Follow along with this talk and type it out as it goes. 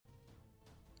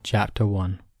Chapter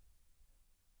 1.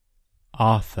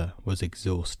 Arthur was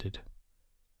exhausted.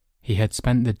 He had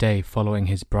spent the day following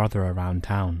his brother around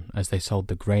town as they sold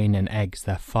the grain and eggs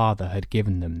their father had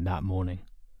given them that morning.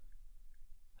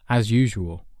 As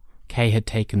usual, Kay had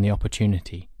taken the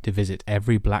opportunity to visit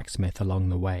every blacksmith along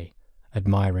the way,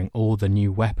 admiring all the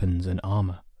new weapons and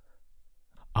armor.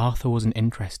 Arthur wasn't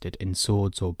interested in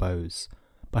swords or bows,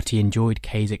 but he enjoyed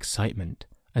Kay's excitement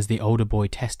as the older boy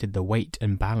tested the weight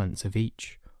and balance of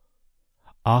each.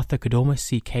 Arthur could almost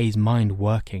see Kay's mind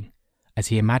working as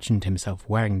he imagined himself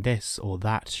wearing this or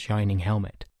that shining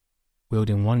helmet,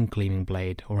 wielding one gleaming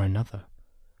blade or another.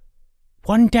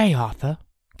 "One day, Arthur,"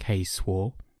 Kay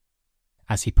swore,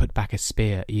 as he put back a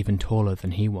spear even taller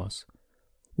than he was.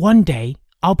 "One day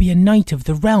I'll be a knight of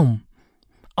the realm.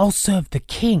 I'll serve the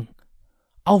king.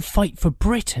 I'll fight for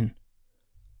Britain."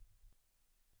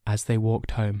 As they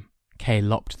walked home, Kay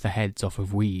lopped the heads off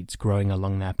of weeds growing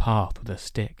along their path with a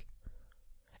stick.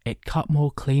 It cut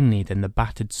more cleanly than the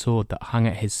battered sword that hung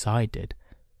at his side did.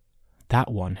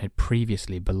 That one had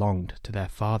previously belonged to their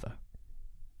father.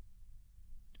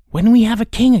 "When we have a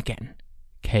king again,"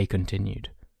 Kay continued,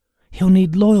 "he'll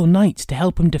need loyal knights to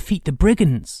help him defeat the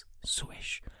brigands,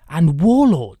 swish, and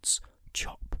warlords,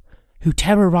 chop, who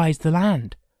terrorize the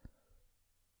land.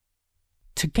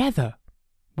 Together,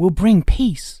 we'll bring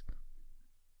peace."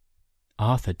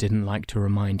 Arthur didn't like to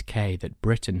remind Kay that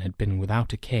Britain had been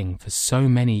without a king for so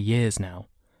many years now.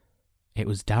 It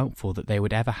was doubtful that they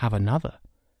would ever have another.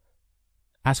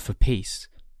 As for peace,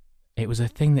 it was a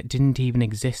thing that didn't even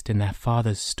exist in their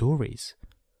father's stories.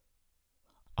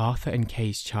 Arthur and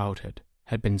Kay's childhood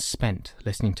had been spent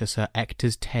listening to Sir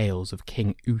Ector's tales of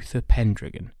King Uther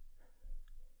Pendragon.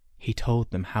 He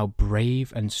told them how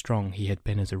brave and strong he had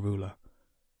been as a ruler.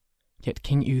 Yet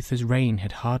King Uther's reign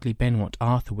had hardly been what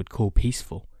Arthur would call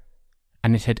peaceful,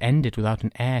 and it had ended without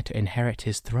an heir to inherit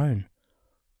his throne.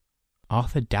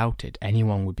 Arthur doubted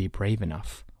anyone would be brave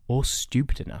enough, or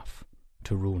stupid enough,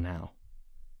 to rule now.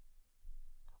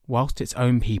 Whilst its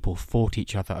own people fought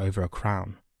each other over a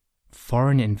crown,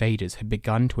 foreign invaders had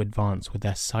begun to advance with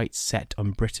their sights set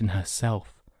on Britain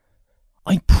herself.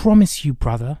 "I promise you,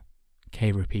 brother,"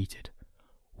 Kay repeated.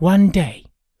 "One day."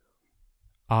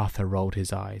 Arthur rolled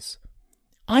his eyes.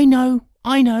 I know.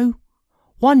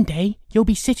 One day you'll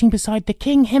be sitting beside the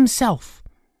king himself."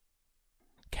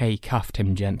 Kay cuffed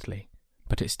him gently,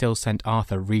 but it still sent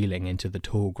Arthur reeling into the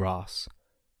tall grass.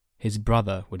 His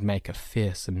brother would make a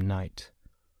fearsome knight.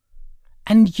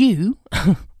 "And you?"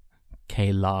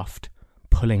 Kay laughed,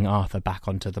 pulling Arthur back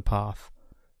onto the path.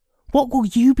 "What will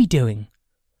you be doing?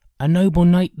 A noble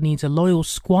knight needs a loyal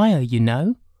squire, you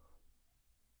know."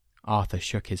 Arthur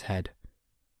shook his head.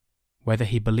 Whether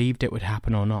he believed it would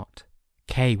happen or not,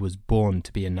 Kay was born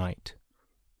to be a knight.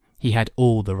 He had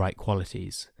all the right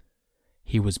qualities.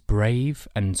 He was brave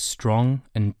and strong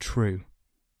and true.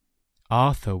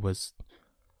 Arthur was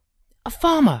 "A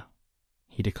farmer,"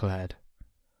 he declared.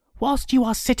 "Whilst you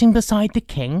are sitting beside the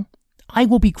king, I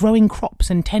will be growing crops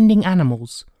and tending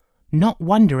animals, not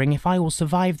wondering if I will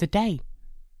survive the day."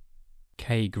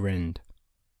 Kay grinned.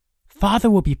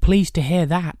 "Father will be pleased to hear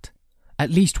that. At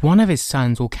least one of his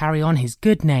sons will carry on his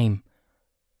good name."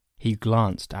 He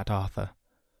glanced at Arthur.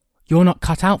 "You're not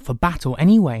cut out for battle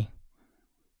anyway."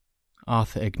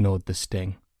 Arthur ignored the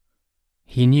sting.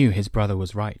 He knew his brother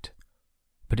was right,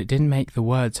 but it didn't make the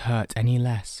words hurt any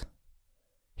less.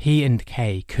 He and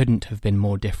Kay couldn't have been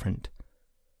more different.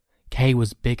 Kay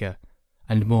was bigger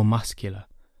and more muscular.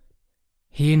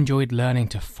 He enjoyed learning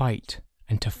to fight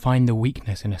and to find the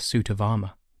weakness in a suit of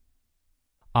armor.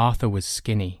 Arthur was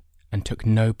skinny and took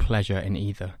no pleasure in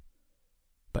either.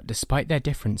 But despite their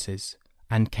differences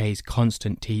and Kay's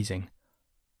constant teasing,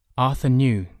 Arthur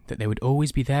knew that they would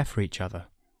always be there for each other,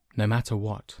 no matter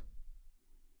what.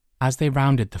 As they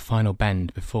rounded the final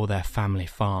bend before their family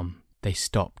farm, they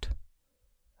stopped.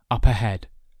 Up ahead,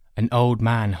 an old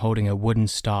man holding a wooden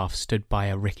staff stood by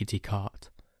a rickety cart.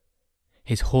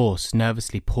 His horse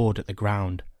nervously pawed at the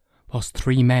ground, whilst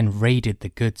 3 men raided the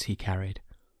goods he carried.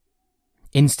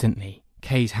 Instantly,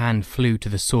 Kay's hand flew to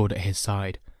the sword at his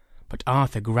side, but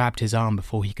Arthur grabbed his arm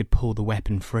before he could pull the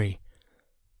weapon free.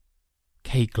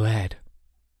 Kay glared.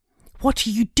 "What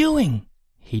are you doing?"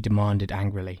 he demanded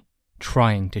angrily,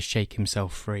 trying to shake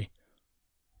himself free.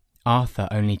 Arthur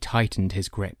only tightened his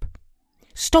grip.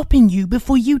 "Stopping you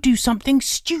before you do something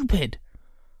stupid."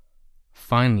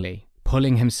 Finally,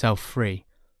 pulling himself free,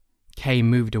 Kay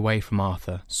moved away from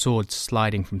Arthur, sword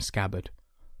sliding from scabbard.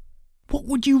 "What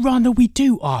would you rather we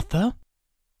do, Arthur?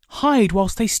 Hide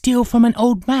whilst they steal from an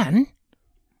old man?"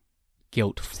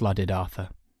 Guilt flooded Arthur.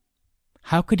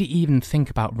 How could he even think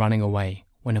about running away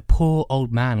when a poor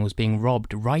old man was being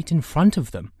robbed right in front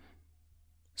of them.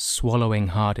 Swallowing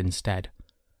hard instead,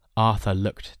 Arthur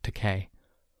looked to Kay.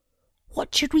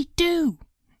 "What should we do?"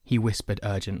 he whispered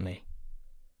urgently.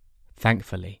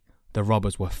 Thankfully, the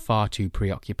robbers were far too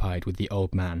preoccupied with the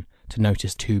old man to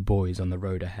notice two boys on the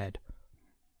road ahead.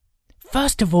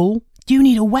 "First of all, you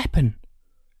need a weapon."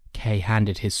 Kay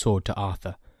handed his sword to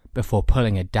Arthur before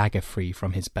pulling a dagger free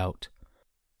from his belt.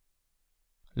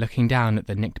 Looking down at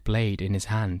the nicked blade in his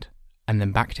hand, and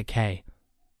then back to Kay,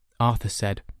 Arthur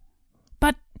said,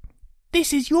 "But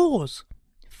this is yours.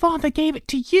 Father gave it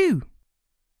to you.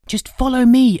 Just follow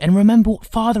me and remember what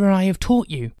Father and I have taught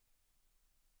you."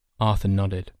 Arthur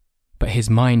nodded, but his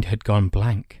mind had gone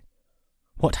blank.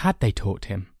 What had they taught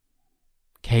him?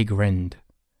 Kay grinned.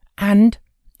 "And,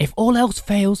 if all else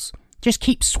fails, just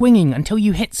keep swinging until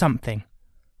you hit something.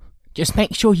 Just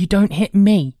make sure you don't hit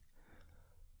me."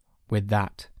 With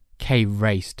that, Kay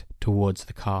raced towards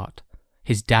the cart,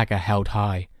 his dagger held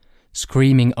high,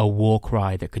 screaming a war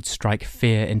cry that could strike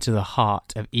fear into the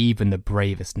heart of even the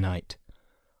bravest knight.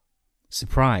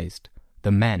 Surprised,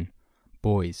 the men,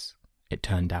 boys, it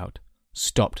turned out,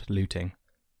 stopped looting.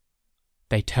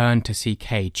 They turned to see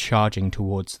Kay charging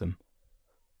towards them.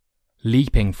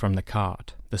 Leaping from the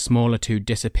cart, the smaller two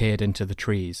disappeared into the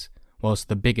trees, whilst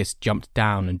the biggest jumped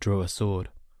down and drew a sword.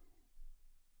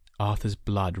 Arthur's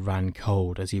blood ran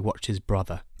cold as he watched his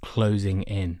brother closing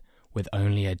in with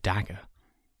only a dagger.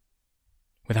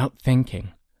 Without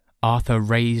thinking, Arthur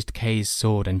raised Kay's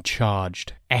sword and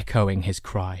charged, echoing his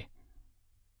cry.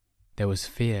 There was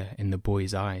fear in the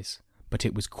boy's eyes, but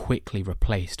it was quickly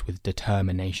replaced with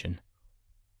determination.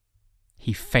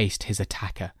 He faced his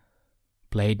attacker,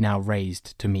 blade now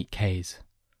raised to meet Kay's.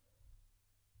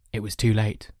 It was too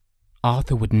late.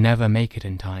 Arthur would never make it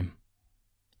in time.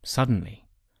 Suddenly,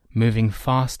 moving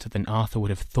faster than Arthur would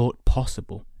have thought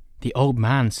possible, the old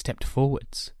man stepped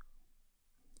forwards.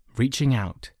 Reaching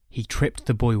out, he tripped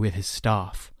the boy with his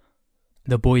staff.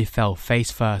 The boy fell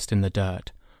face first in the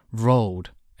dirt,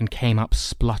 rolled, and came up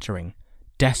spluttering,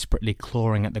 desperately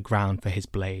clawing at the ground for his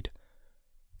blade.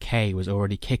 Kay was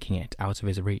already kicking it out of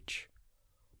his reach.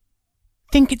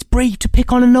 "Think it's brave to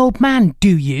pick on an old man,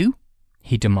 do you?"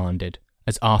 he demanded,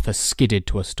 as Arthur skidded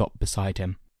to a stop beside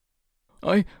him.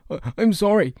 I'm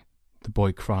sorry," the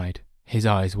boy cried, his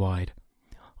eyes wide.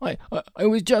 I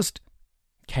was just...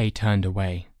 Kay turned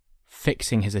away,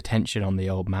 fixing his attention on the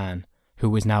old man, who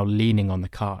was now leaning on the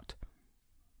cart.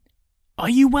 "Are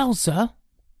you well, sir?"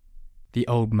 The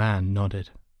old man nodded.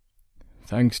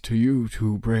 "Thanks to you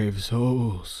two brave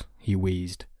souls," he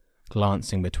wheezed,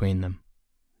 glancing between them.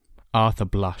 Arthur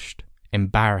blushed,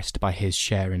 embarrassed by his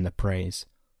share in the praise.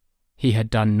 He had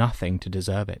done nothing to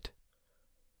deserve it.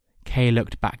 Kay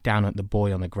looked back down at the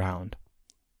boy on the ground.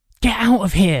 "Get out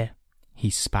of here!" he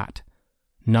spat,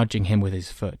 nudging him with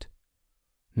his foot.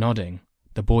 Nodding,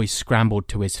 the boy scrambled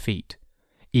to his feet,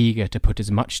 eager to put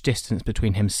as much distance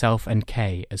between himself and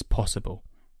Kay as possible.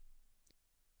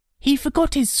 "He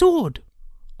forgot his sword,"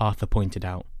 Arthur pointed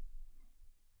out.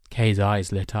 Kay's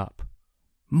eyes lit up.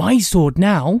 "My sword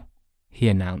now," he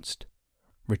announced,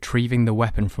 retrieving the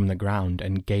weapon from the ground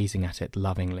and gazing at it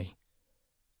lovingly.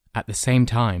 At the same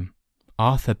time,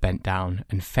 Arthur bent down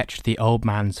and fetched the old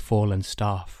man's fallen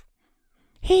staff.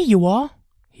 "Here you are,"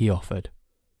 he offered.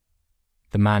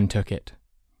 The man took it.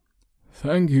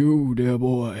 "Thank you, dear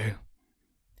boy."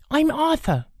 "I'm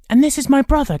Arthur, and this is my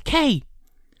brother, Kay."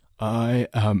 "I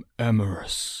am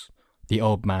Emerus," the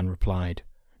old man replied,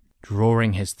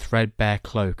 drawing his threadbare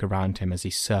cloak around him as he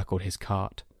circled his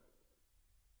cart.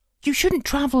 "You shouldn't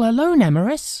travel alone,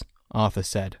 Emerus," Arthur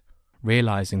said,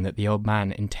 realizing that the old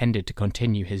man intended to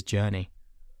continue his journey.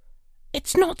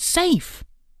 "It's not safe."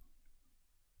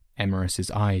 Emerus's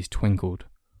eyes twinkled.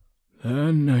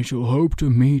 "Then I shall hope to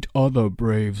meet other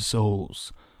brave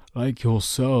souls, like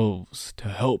yourselves, to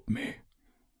help me."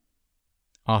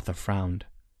 Arthur frowned.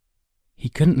 He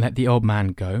couldn't let the old man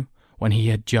go when he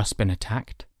had just been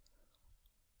attacked.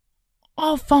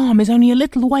 "Our farm is only a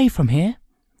little way from here.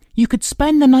 You could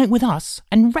spend the night with us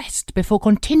and rest before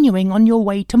continuing on your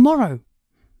way tomorrow."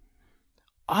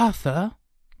 "Arthur,"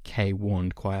 Kay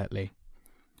warned quietly,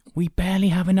 "we barely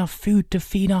have enough food to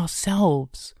feed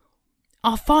ourselves.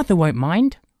 Our father won't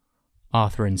mind."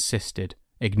 Arthur insisted,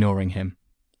 ignoring him.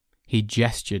 He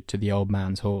gestured to the old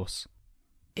man's horse.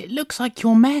 "It looks like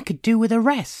your mare could do with a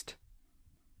rest."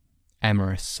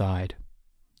 Emerus sighed.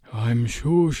 "I'm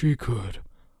sure she could."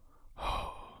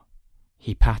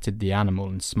 He patted the animal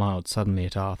and smiled suddenly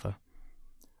at Arthur.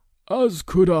 "As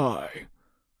could I.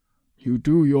 You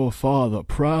do your father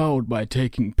proud by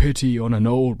taking pity on an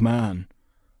old man.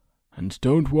 And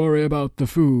don't worry about the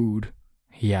food,"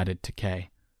 he added to Kay.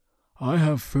 I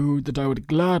have food that I would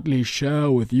gladly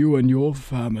share with you and your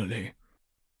family."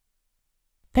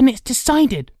 "Then it's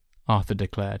decided," Arthur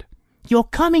declared. "You're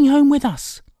coming home with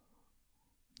us."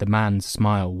 The man's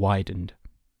smile widened.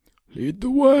 "Lead the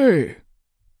way,"